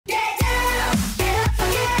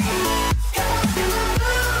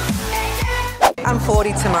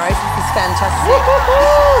40 tomorrow. This is fantastic.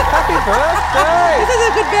 Happy birthday! This is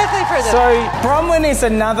a good birthday present. So, Bronwyn is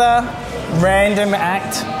another random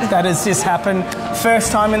act that has just happened.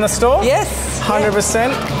 First time in the store? Yes.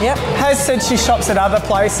 100%. Yep. Has said she shops at other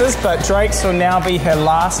places, but Drake's will now be her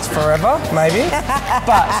last forever, maybe.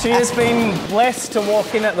 But she has been blessed to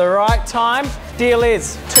walk in at the right time. Deal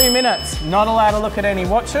is 2 minutes. Not allowed to look at any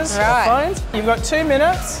watches or phones. You've got 2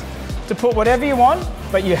 minutes to put whatever you want,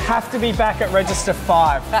 but you have to be back at register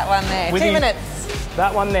 5. That one there. 2 minutes.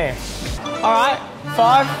 That one there. All right.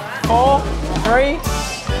 5, 4, 3,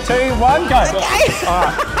 2, 1, go. Okay. All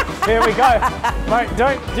right, here we go. Mate,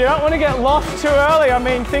 you don't want to get lost too early. I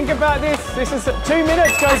mean, think about this. This is 2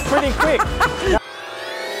 minutes goes pretty quick.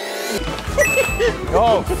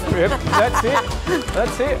 Oh, yep, that's it.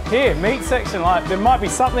 That's it. Here, meat section. Like, there might be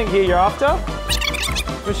something here you're after.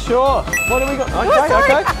 For sure. What do we got? Okay,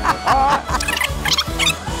 okay. All right.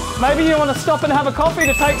 Maybe you want to stop and have a coffee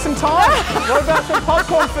to take some time. What about some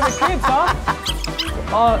popcorn for the kids, huh?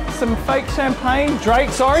 Oh, some fake champagne,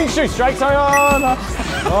 Drake's orange juice, Drake's orange, oh no.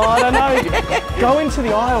 Oh, I don't know. Go into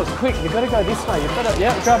the aisles, quick, you've got to go this way. You've got to,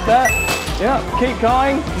 yeah, grab that. Yeah, keep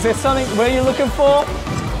going. Is there something where you're looking for?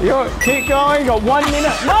 Keep going, you got 1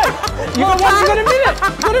 minute. No, you got a minute.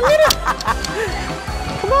 You got a minute.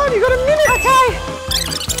 Come on, you got a minute. Okay.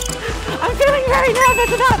 I'm feeling very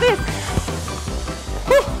nervous about this.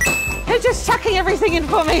 They're just chucking everything in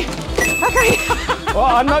for me. Okay. Well,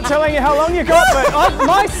 I'm not telling you how long you got, but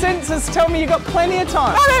my senses tell me you got plenty of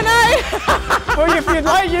time. I don't know. Well, if you're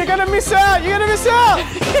late, you're going to miss out. You're going to miss out.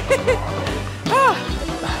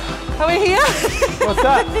 Are we here? What's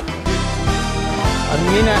that? A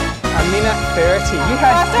minute 30. You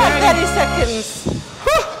had 30 seconds.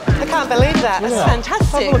 I can't believe that. That's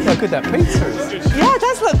fantastic. Have a look how good that pizza is. Yeah, it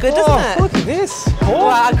does look good, doesn't it? Look at this. Well,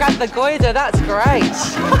 I grabbed the goiter. That's great.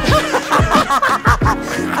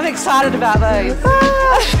 I'm excited about those.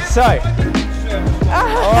 So,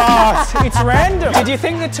 it's random. Did you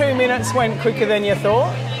think the 2 minutes went quicker than you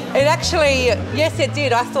thought? It actually, yes, it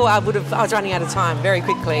did. I thought I was running out of time very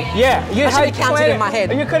quickly. Yeah, you had counted in my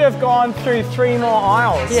head. You could have gone through 3 more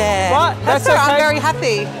aisles. Yeah, but that's all right. okay. I'm very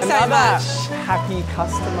happy. So much. Happy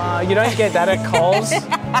customer. You don't get that at Coles.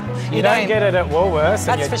 You don't get it at Woolworths.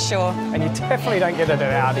 That's for sure. And you definitely don't get it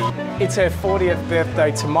at Aldi. It's her 40th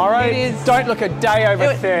birthday tomorrow. It is. Don't look a day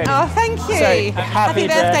over 30. Oh, thank you. So, happy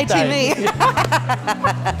birthday to me.